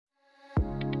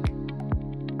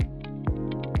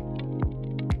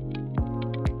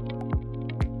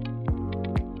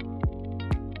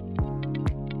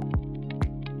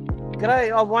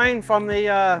G'day, I'm Wayne from the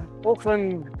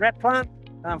Auckland wrap plant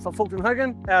for Fulton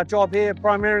Hogan. Our job here,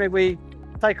 primarily we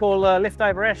take all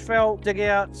leftover asphalt, dig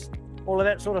outs, all of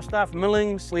that sort of stuff,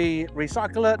 millings. We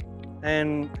recycle it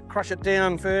and crush it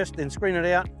down first, then screen it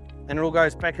out, and it all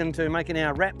goes back into making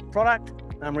our wrap product,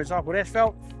 recycled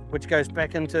asphalt, which goes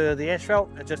back into the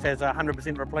asphalt. It just has a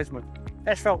 100% replacement.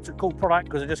 Asphalt's a cool product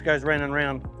because it just goes round and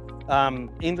round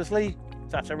endlessly.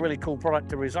 So it's a really cool product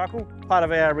to recycle. Part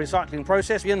of our recycling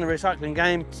process, in the recycling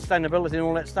game, sustainability and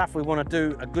all that stuff, we want to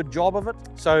do a good job of it.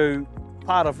 So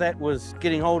part of that was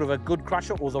getting hold of a good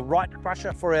crusher or the right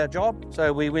crusher for our job.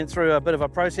 So we went through a bit of a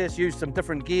process, used some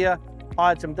different gear,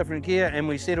 hired some different gear, and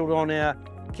we settled on our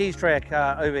Keestrack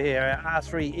over here, our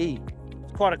R3h.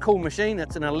 It's quite a cool machine.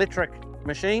 It's an electric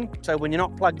machine. So when you're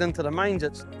not plugged into the mains,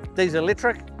 it's diesel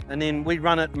electric, and then we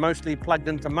run it mostly plugged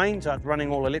into mains, so it's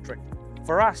running all electric.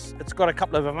 For us, it's got a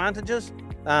couple of advantages.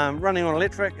 Running on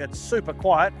electric, it's super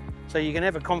quiet, so you can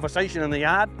have a conversation in the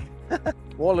yard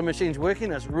while the machine's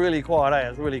working. It's really quiet,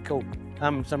 It's really cool.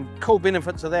 Some cool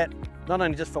benefits of that, not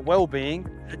only just for well-being,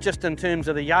 just in terms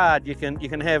of the yard, you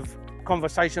can have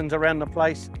conversations around the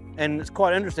place, and it's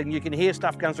quite interesting. You can hear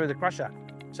stuff going through the crusher.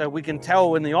 So we can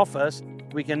tell in the office,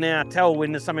 we can now tell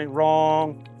when there's something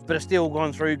wrong, but it's still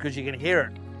gone through because you can hear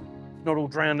it. It's not all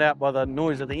drowned out by the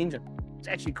noise of the engine. It's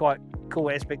actually quite a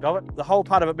cool aspect of it. The whole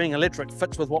part of it being electric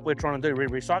fits with what we're trying to do. We're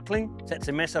recycling, so that's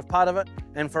a massive part of it.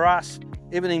 And for us,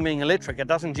 everything being electric, it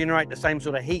doesn't generate the same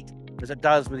sort of heat as it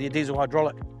does with your diesel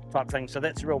hydraulic type thing. So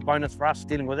that's a real bonus for us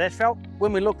dealing with asphalt.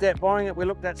 When we looked at buying it, we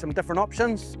looked at some different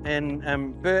options, and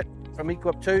Bert from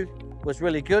Equip 2 was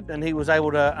really good, and he was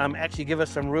able to actually give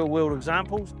us some real world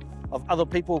examples of other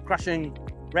people crushing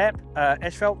wrap,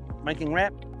 asphalt, making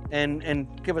wrap, and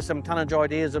give us some tonnage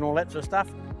ideas and all that sort of stuff,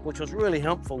 which was really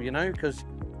helpful, you know, because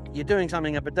you're doing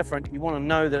something a bit different. You want to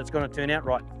know that it's going to turn out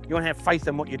right. You want to have faith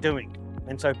in what you're doing.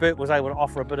 And so Bert was able to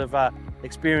offer a bit of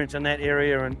experience in that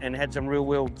area and had some real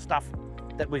world stuff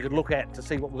that we could look at to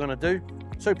see what we're going to do.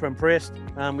 Super impressed.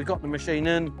 We got the machine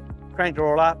in, cranked it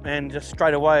all up, and just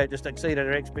straight away it just exceeded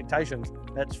our expectations.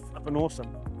 That's flipping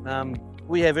awesome.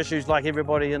 We have issues like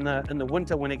everybody in the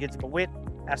winter when it gets a bit wet.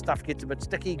 Our stuff gets a bit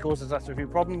sticky, causes us a few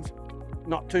problems.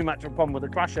 Not too much of a problem with the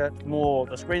crusher, it's more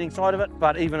the screening side of it,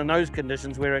 but even in those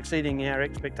conditions we're exceeding our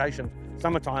expectations.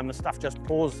 Summertime, the stuff just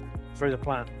pours through the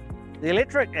plant. The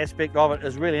electric aspect of it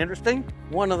is really interesting.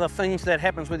 One of the things that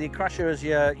happens with your crusher is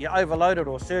you overload it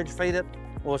or surge feed it,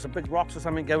 or some big rocks or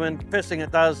something go in. First thing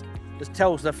it does is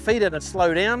tells the feeder to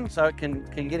slow down so it can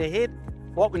get ahead.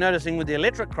 What we're noticing with the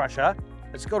electric crusher,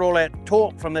 it's got all that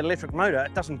torque from the electric motor.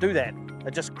 It doesn't do that,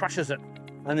 it just crushes it.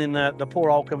 And then the poor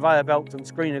old conveyor belts and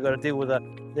screen have got to deal with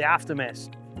the aftermath.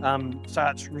 So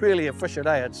it's really efficient,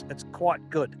 It's quite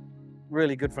good,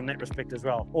 really good from that respect as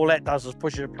well. All that does is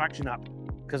push your production up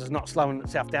because it's not slowing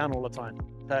itself down all the time.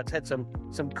 So it's had some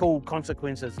cool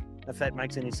consequences, if that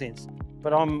makes any sense.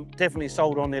 But I'm definitely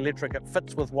sold on the electric. It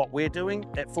fits with what we're doing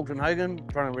at Fulton Hogan,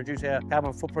 trying to reduce our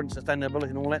carbon footprint, sustainability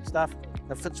and all that stuff.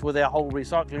 It fits with our whole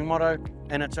recycling motto,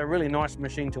 and it's a really nice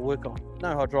machine to work on.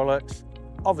 No hydraulics.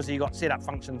 Obviously you've got setup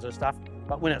functions and stuff,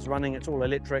 but when it's running, it's all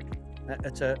electric.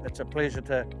 It's a pleasure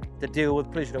to deal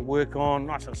with, pleasure to work on,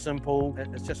 nice and simple.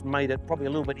 It's just made it probably a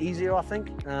little bit easier, I think,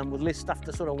 with less stuff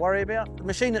to sort of worry about. The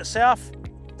machine itself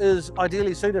is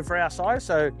ideally suited for our size,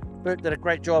 so Bert did a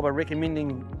great job of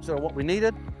recommending sort of what we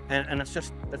needed, and it's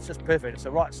just perfect. It's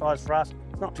the right size for us.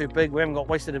 It's not too big, we haven't got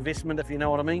wasted investment, if you know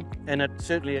what I mean, and it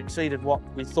certainly exceeded what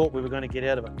we thought we were going to get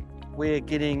out of it. We're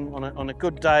getting, on a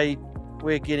good day,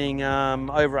 we're getting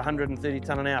over 130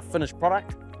 tonne an hour finished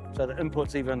product. So the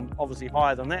input's even obviously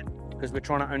higher than that because we're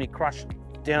trying to only crush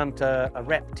down to a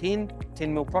wrap 10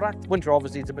 mil product. Winter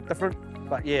obviously it's a bit different,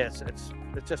 but yeah, it's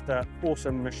just an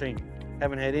awesome machine.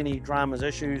 Haven't had any dramas,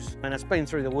 issues, and it's been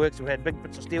through the works. We've had big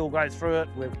bits of steel go through it.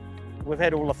 We've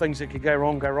had all the things that could go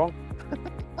wrong.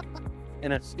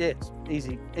 And it's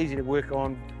easy to work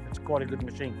on. It's quite a good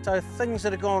machine. So things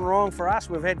that have gone wrong for us,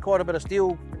 we've had quite a bit of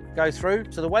steel go through.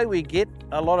 So the way we get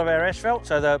a lot of our asphalt,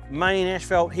 so the main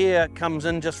asphalt here comes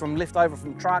in just from leftover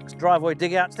from trucks, driveway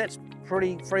dig outs, that's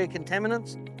pretty free of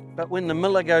contaminants. But when the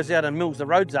miller goes out and mills the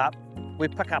roads up, we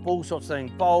pick up all sorts of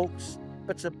things, bolts,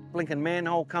 bits of blinking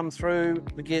manhole come through,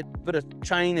 we get a bit of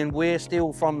chain and wear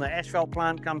steel from the asphalt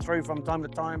plant come through from time to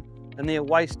time, and they're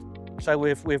waste. So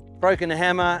we've broken the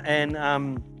hammer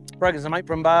and broken some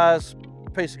apron bars,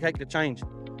 piece of cake to change.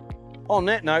 On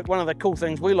that note, one of the cool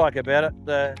things we like about it,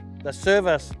 the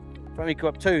service from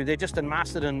Equip 2, they're just in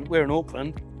Masterton, we're in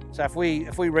Auckland. So if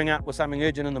we ring up with something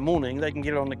urgent in the morning, they can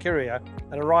get it on the courier.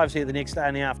 It arrives here the next day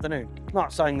in the afternoon.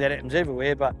 Not saying that happens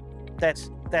everywhere, but that's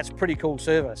pretty cool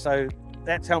service. So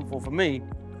that's helpful for me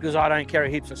because I don't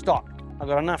carry heaps of stock. I've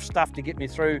got enough stuff to get me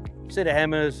through, a set of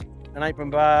hammers, an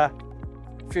apron bar,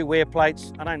 a few wear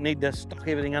plates. I don't need to stock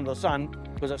everything under the sun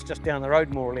because it's just down the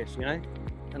road more or less, you know,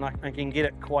 and I can get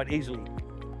it quite easily.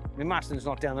 I mean, Marston's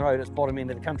not down the road, it's bottom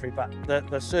end of the country, but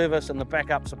the service and the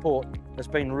backup support has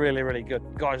been really, really good.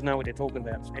 Guys know what they're talking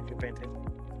about, it's actually fantastic.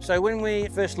 So when we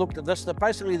first looked at this,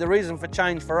 basically the reason for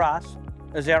change for us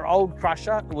is our old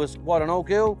crusher was quite an old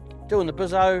girl, doing the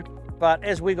bizzo, but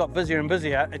as we got busier and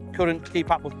busier, it couldn't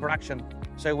keep up with production.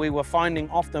 So we were finding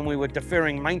often we were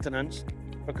deferring maintenance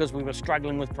because we were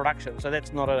struggling with production. So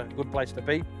that's not a good place to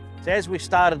be. So as we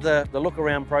started the look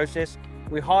around process,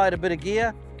 we hired a bit of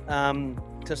gear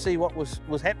to see what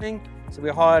was happening. So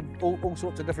we hired all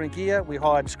sorts of different gear. We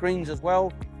hired screens as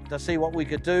well to see what we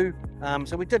could do.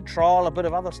 So we did trial a bit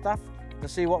of other stuff to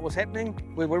see what was happening.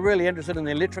 We were really interested in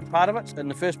the electric part of it. In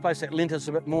the first place, that lent us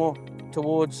a bit more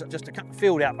towards just a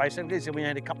field out basically. So we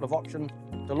had a couple of options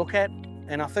to look at.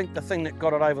 And I think the thing that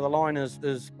got it over the line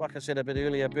is like I said a bit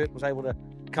earlier, Bert was able to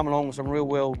come along with some real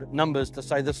world numbers to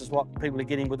say this is what people are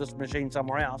getting with this machine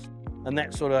somewhere else. And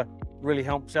that sort of really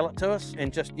helped sell it to us.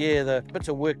 And just, yeah, the bits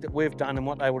of work that we've done and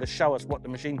what they were able to show us what the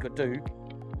machine could do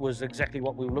was exactly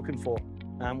what we were looking for.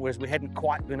 Whereas we hadn't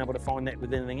quite been able to find that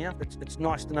with anything else. It's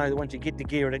nice to know that once you get the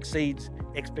gear, it exceeds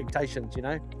expectations, you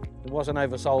know? It wasn't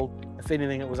oversold. If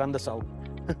anything, it was undersold.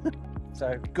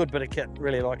 So good bit of kit,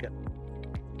 really like it.